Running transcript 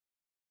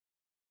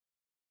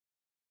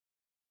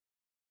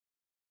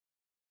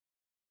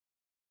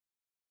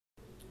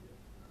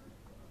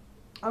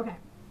Okay.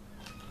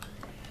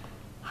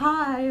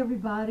 Hi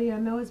everybody, I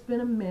know it's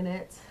been a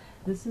minute.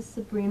 This is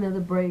Sabrina the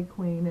Braid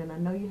Queen, and I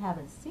know you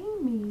haven't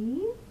seen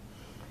me.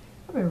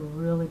 I've been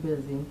really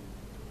busy.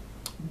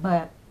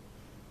 But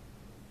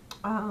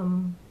I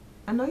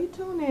know you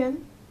tune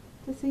in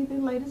to see the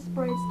latest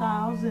braid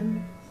styles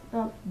and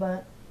stuff,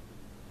 but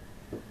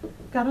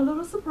got a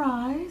little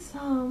surprise.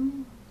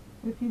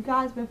 If you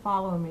guys been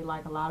following me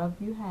like a lot of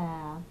you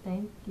have,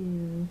 thank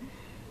you.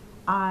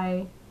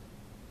 I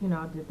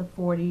did the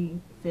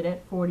 40 fit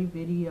at 40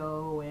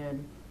 video,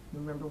 and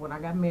remember when I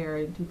got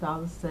married in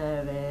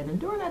 2007, and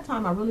during that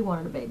time I really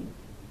wanted a baby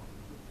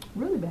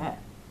really bad.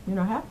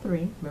 I have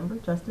 3, remember,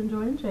 Justin,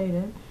 Joy, and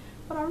Jaden,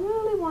 but I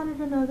really wanted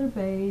another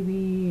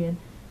baby. And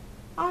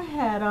I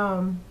had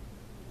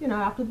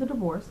after the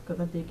divorce, because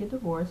I did get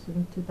divorced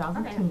in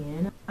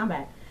 2010. Okay. I'm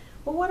back.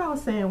 But what I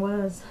was saying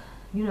was,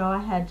 I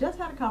had just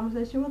had a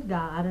conversation with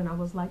God, and I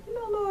was like,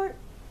 Lord,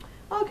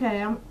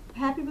 okay, I'm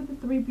happy with the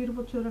 3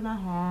 beautiful children I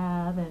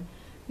have, and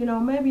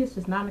maybe it's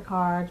just not in the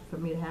cards for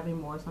me to have any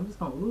more, so I'm just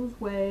gonna lose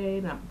weight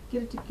and I'm gonna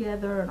get it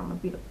together, and I'm gonna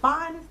be the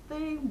finest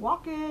thing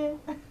walking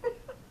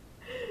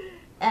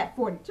at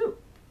 42,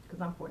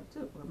 because I'm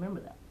 42, remember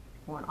that,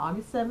 born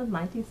August 7th,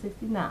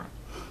 1969.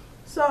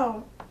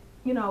 So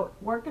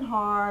working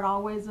hard,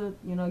 always a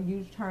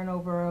huge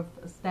turnover of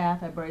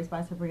staff at Braid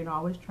by Sabrina,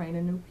 always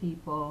training new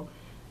people.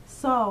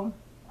 So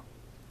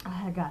I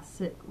had got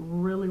sick,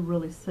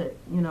 really sick,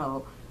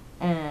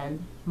 and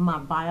my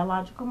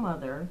biological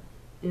mother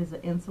is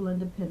an insulin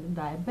dependent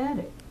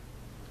diabetic.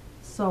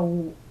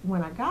 So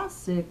when I got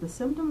sick, the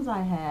symptoms I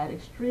had,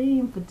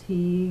 extreme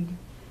fatigue,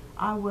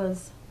 I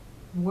was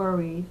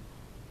worried,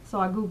 so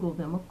I googled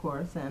them, of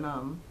course, and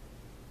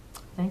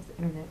thanks to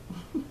internet.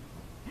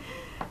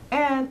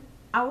 And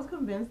I was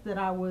convinced that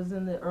I was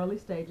in the early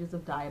stages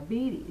of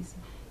diabetes,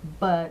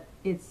 but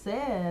it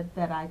said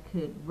that I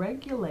could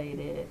regulate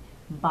it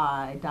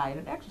by diet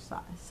and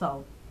exercise.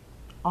 So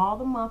all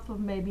the month of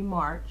maybe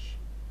March,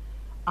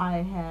 I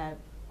had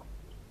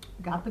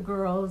got the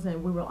girls,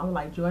 and I'm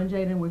like, Joy and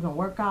Jaden, we're gonna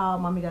work out,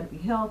 mommy gotta be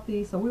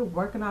healthy. So we were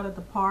working out at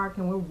the park,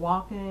 and we're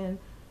walking,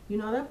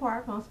 that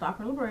park on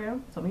Stockton La Brea.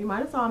 Some of you might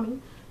have saw me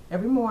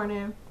every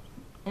morning.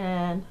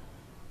 And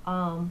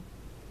I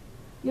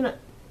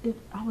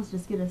was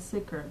just getting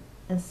sicker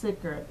and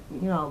sicker,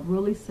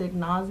 really sick,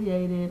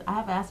 nauseated. I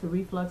have acid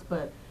reflux,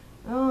 but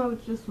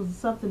it just was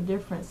something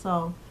different.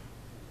 So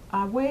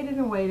I waited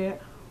and waited,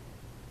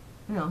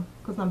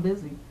 because I'm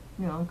busy,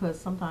 because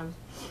sometimes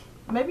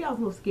maybe I was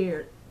a little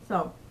scared.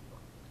 So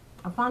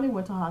I finally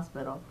went to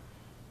hospital,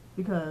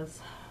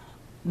 because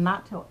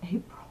not till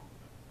April.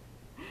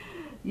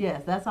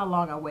 Yes, that's how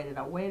long I waited.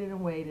 I waited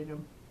and waited,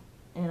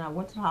 and I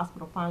went to the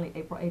hospital finally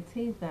April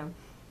 18th, and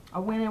I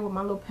went in with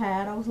my little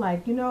pad. I was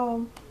like,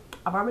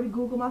 I've already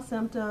Googled my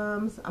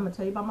symptoms. I'm going to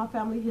tell you about my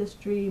family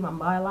history. My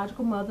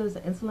biological mother is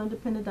an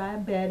insulin-dependent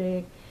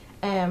diabetic,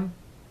 and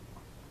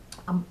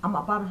I'm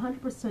about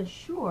 100%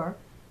 sure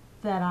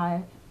that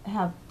I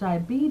have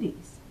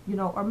diabetes,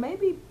 or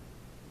maybe,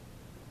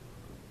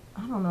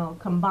 I don't know,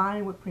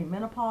 combined with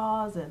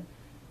premenopause.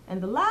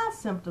 And the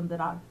last symptom that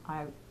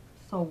I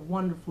so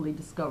wonderfully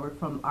discovered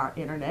from our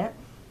internet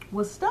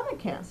was stomach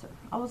cancer.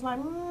 I was like,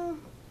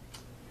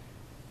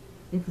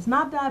 if it's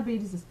not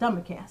diabetes, it's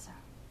stomach cancer.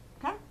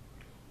 Okay?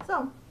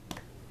 So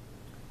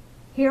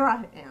here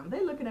I am.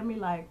 They looking at me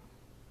like,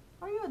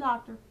 are you a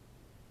doctor?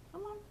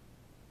 I'm like,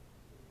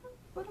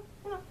 but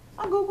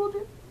I Googled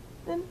it,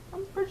 and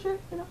I'm pretty sure,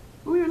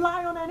 we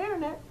rely on that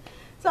internet.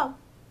 So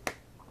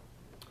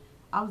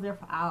I was there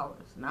for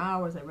hours and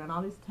hours. They ran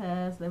all these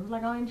tests. They was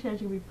like, oh, any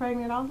chance you can be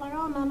pregnant? I was like,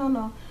 oh,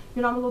 no.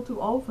 I'm a little too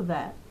old for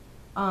that.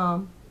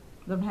 I've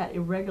had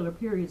irregular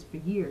periods for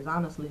years,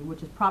 honestly,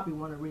 which is probably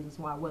one of the reasons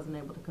why I wasn't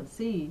able to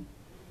conceive.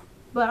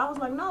 But I was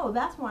like, no,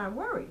 that's why I'm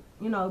worried,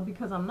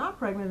 because I'm not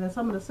pregnant, and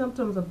some of the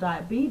symptoms of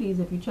diabetes,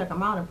 if you check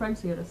them out in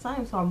pregnancy, are the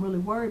same. So I'm really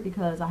worried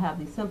because I have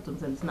these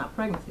symptoms and it's not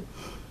pregnancy.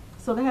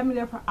 So they had me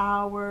there for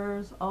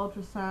hours,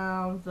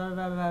 ultrasounds,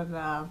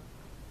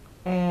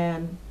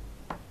 and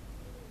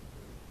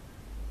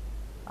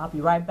I'll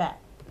be right back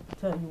to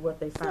tell you what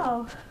they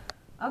found. So,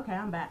 okay,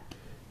 I'm back.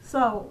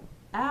 So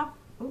after,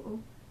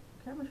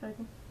 camera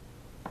shaking.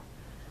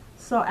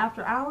 So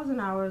after hours and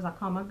hours, I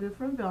called my good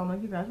friend Velma.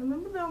 You guys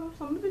remember Velma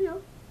from the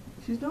video?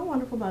 She's doing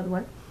wonderful, by the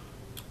way.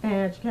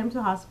 And she came to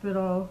the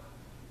hospital.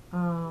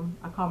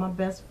 I called my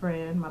best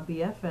friend, my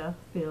BFF,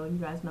 Phil. You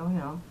guys know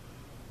him.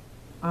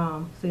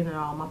 Seen at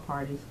all my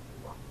parties.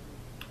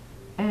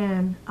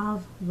 And I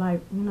was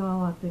like,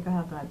 I think I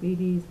have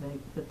diabetes.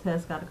 The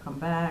test got to come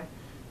back.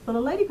 So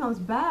the lady comes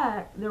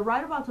back. They're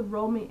right about to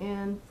roll me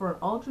in for an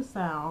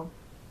ultrasound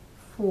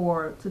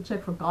to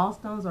check for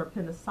gallstones or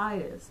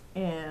appendicitis.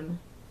 And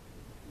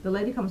the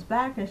lady comes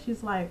back and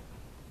she's like,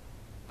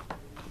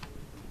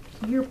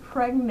 you're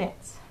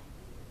pregnant.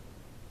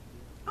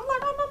 I'm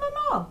like,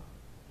 oh,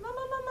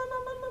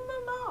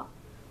 no.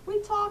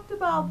 We talked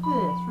about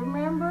this,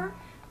 remember?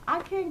 I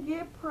can't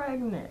get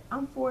pregnant.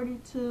 I'm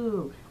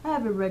 42. I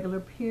have irregular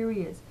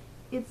periods.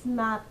 It's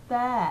not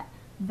that.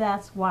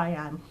 That's why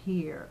I'm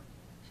here.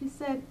 She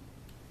said,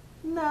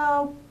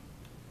 no,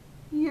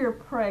 you're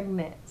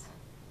pregnant.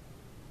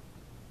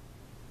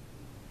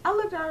 I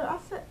looked at her, I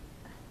said,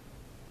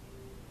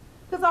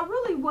 because I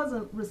really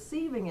wasn't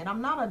receiving it.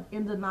 I'm not an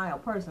in denial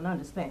person,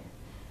 understand.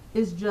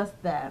 It's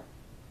just that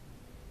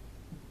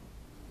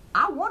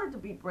I wanted to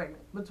be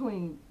pregnant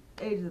between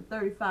ages of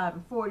 35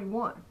 and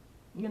 41,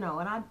 you know,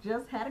 and I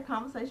just had a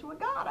conversation with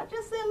God. I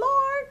just said,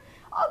 Lord,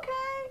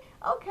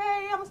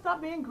 okay, I'm going to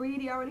stop being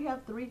greedy. I already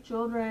have 3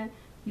 children.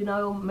 You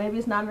know, maybe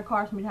it's not in the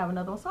cards for me to have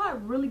another one. So I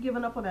really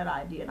given up on that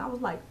idea. And I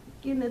was like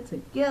getting it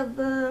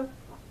together.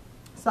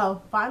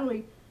 So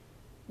finally,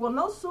 well,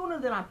 no sooner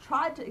than I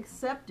tried to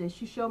accept it,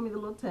 she showed me the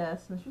little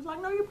test. And she was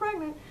like, no, you're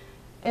pregnant.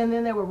 And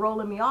then they were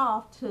rolling me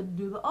off to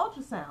do the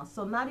ultrasound.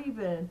 So not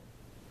even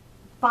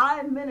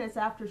 5 minutes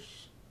after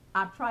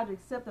I tried to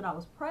accept that I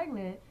was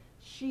pregnant,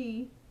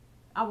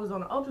 I was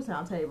on an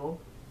ultrasound table.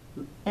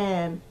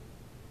 And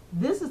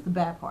this is the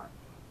bad part.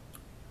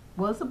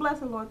 Well, it's a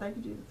blessing, Lord. Thank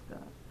you, Jesus, God.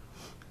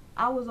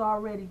 I was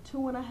already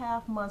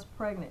 2.5 months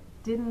pregnant.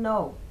 Didn't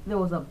know there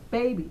was a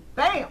baby.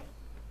 Bam!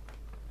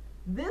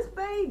 This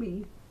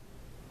baby,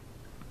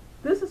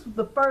 this is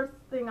the first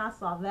thing I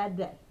saw that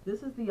day.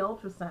 This is the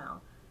ultrasound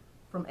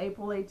from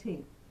April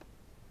 18th.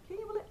 Can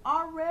you believe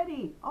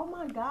already? Oh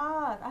my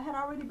God. I had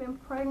already been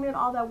pregnant,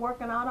 all that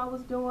working out I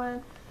was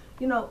doing.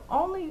 You know,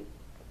 only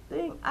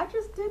thing, I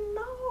just didn't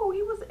know.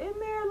 He was in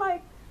there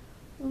like,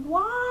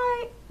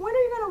 why? When are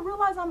you going to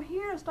realize I'm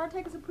here and start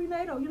taking some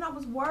prenatal? You know, I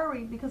was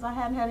worried because I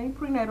hadn't had any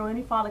prenatal,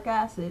 any folic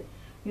acid,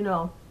 you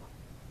know.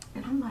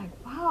 And I'm like,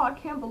 wow, I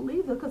can't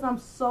believe this, because I'm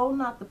so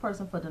not the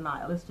person for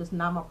denial. It's just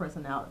not my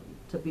personality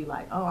to be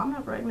like, oh, I'm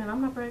not pregnant,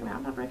 I'm not pregnant,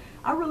 I'm not pregnant.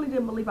 I really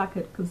didn't believe I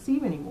could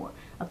conceive anymore.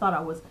 I thought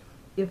I was,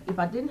 if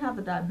I didn't have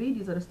the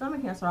diabetes or the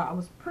stomach cancer, I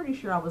was pretty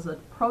sure I was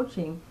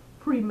approaching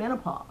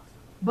premenopause.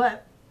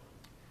 But,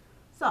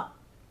 so,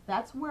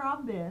 that's where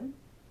I've been,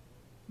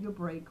 your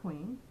braid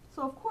queen.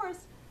 So, of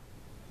course,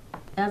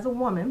 as a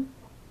woman,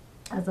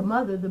 as a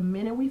mother, the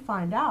minute we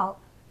find out,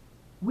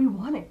 we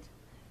want it.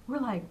 We're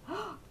like,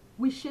 oh,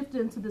 we shift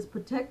into this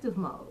protective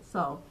mode.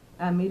 So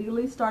I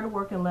immediately started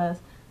working less.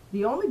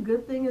 The only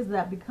good thing is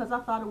that because I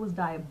thought it was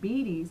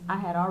diabetes, I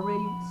had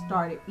already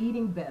started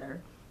eating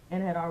better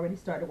and had already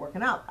started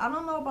working out. I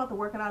don't know about the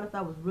working out, if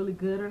that was really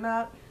good or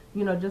not.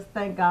 You know, just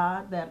thank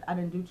God that I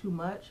didn't do too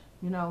much,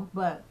 you know.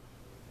 But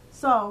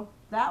so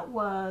that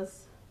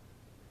was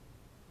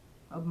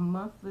a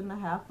month and a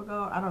half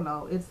ago. I don't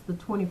know. It's the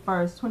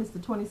 21st, it's the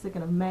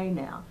 22nd of May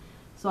now.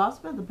 So I've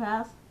spent the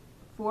past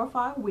 4 or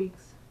 5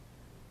 weeks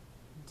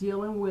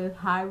dealing with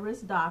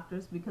high-risk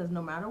doctors, because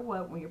no matter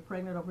what, when you're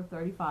pregnant over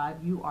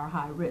 35, you are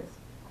high risk.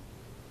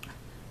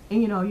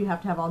 And you know, you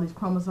have to have all these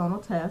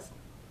chromosomal tests.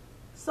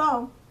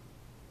 So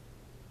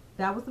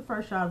that was the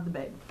first shot of the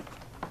baby.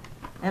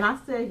 And I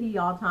said he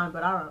all the time,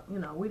 but I don't, you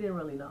know, we didn't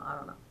really know. I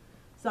don't know.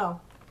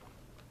 So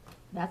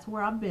that's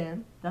where I've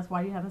been. That's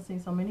why you haven't seen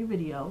so many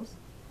videos.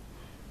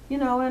 You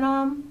know, and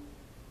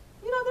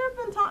you know, there have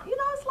been times, you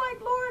know, it's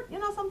like, Lord, you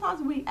know,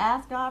 sometimes we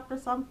ask God for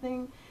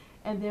something,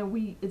 and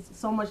then it's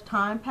so much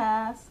time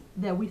passed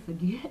that we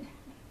forget.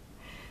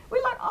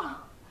 We're like,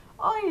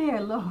 oh yeah,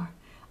 Lord,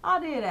 I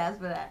did ask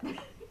for that.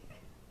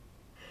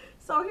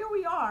 So here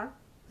we are,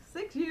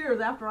 6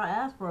 years after I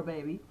asked for a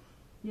baby,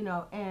 you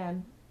know,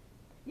 and,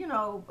 you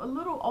know, a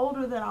little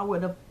older than I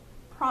would have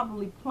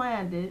probably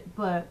planned it,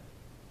 but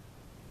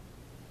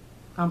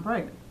I'm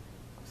pregnant.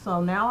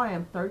 So now I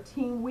am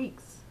 13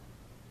 weeks.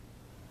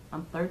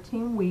 I'm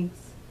 13 weeks.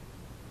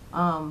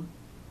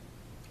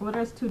 Well,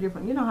 there's 2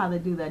 different, you know how they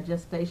do that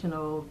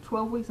gestational,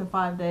 12 weeks and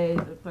 5 days,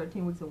 or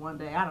 13 weeks and 1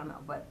 day, I don't know,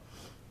 but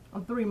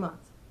I'm 3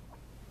 months.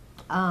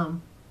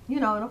 You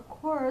know, and of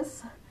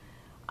course,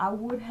 I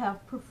would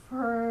have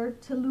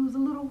preferred to lose a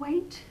little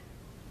weight.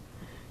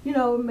 You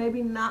know,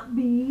 maybe not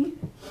be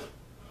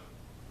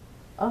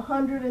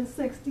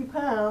 160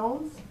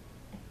 pounds.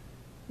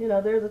 You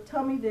know, there's a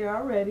tummy there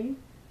already,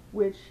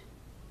 which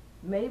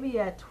maybe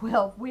at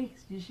 12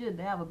 weeks you shouldn't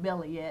have a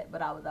belly yet,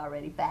 but I was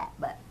already fat,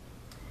 but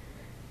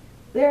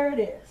there it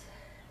is.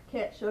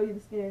 Can't show you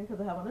the skin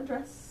because I have on a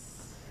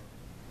dress.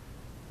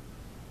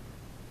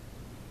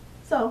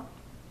 So,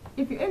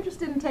 if you're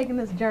interested in taking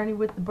this journey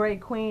with the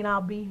Braid Queen,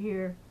 I'll be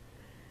here.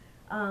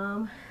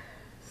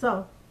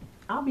 So,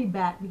 I'll be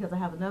back because I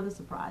have another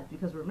surprise.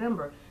 Because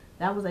remember,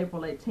 that was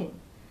April 18th.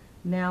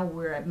 Now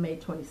we're at May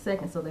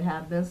 22nd, so there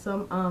have been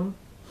some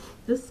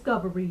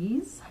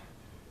discoveries.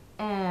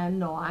 And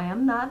no, I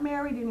am not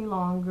married any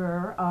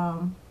longer.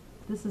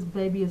 This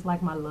baby is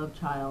like my love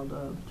child,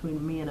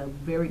 between me and a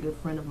very good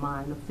friend of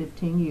mine of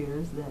 15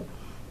 years that,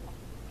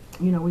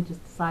 you know, we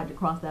just decided to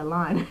cross that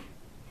line.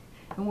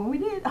 And when we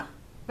did,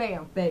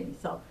 bam, baby.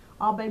 So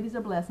all babies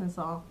are blessings,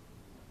 so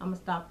I'm going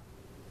to stop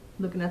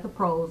looking at the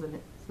pros, and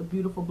it's a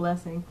beautiful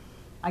blessing.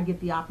 I get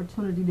the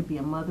opportunity to be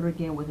a mother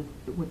again,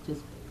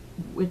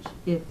 which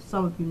if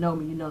some of you know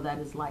me, you know that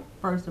is like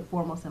first and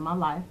foremost in my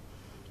life.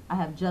 I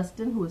have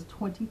Justin, who is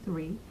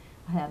 23.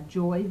 I have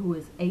Joy, who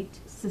is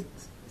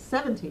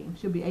 17.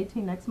 She'll be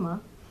 18 next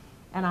month.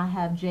 And I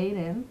have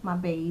Jaden, my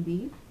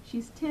baby.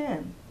 She's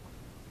 10.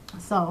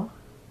 So,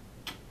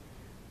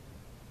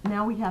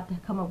 now we have to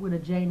come up with a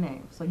J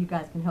name, so you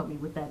guys can help me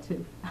with that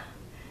too.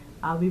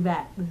 I'll be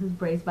back. This is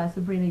Braids by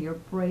Sabrina, your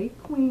braid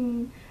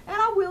queen, and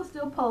I will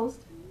still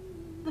post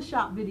the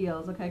shop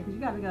videos, okay? Because you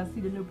gotta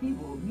see the new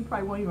people. You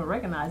probably won't even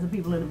recognize the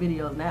people in the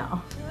videos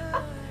now.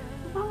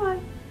 Bye.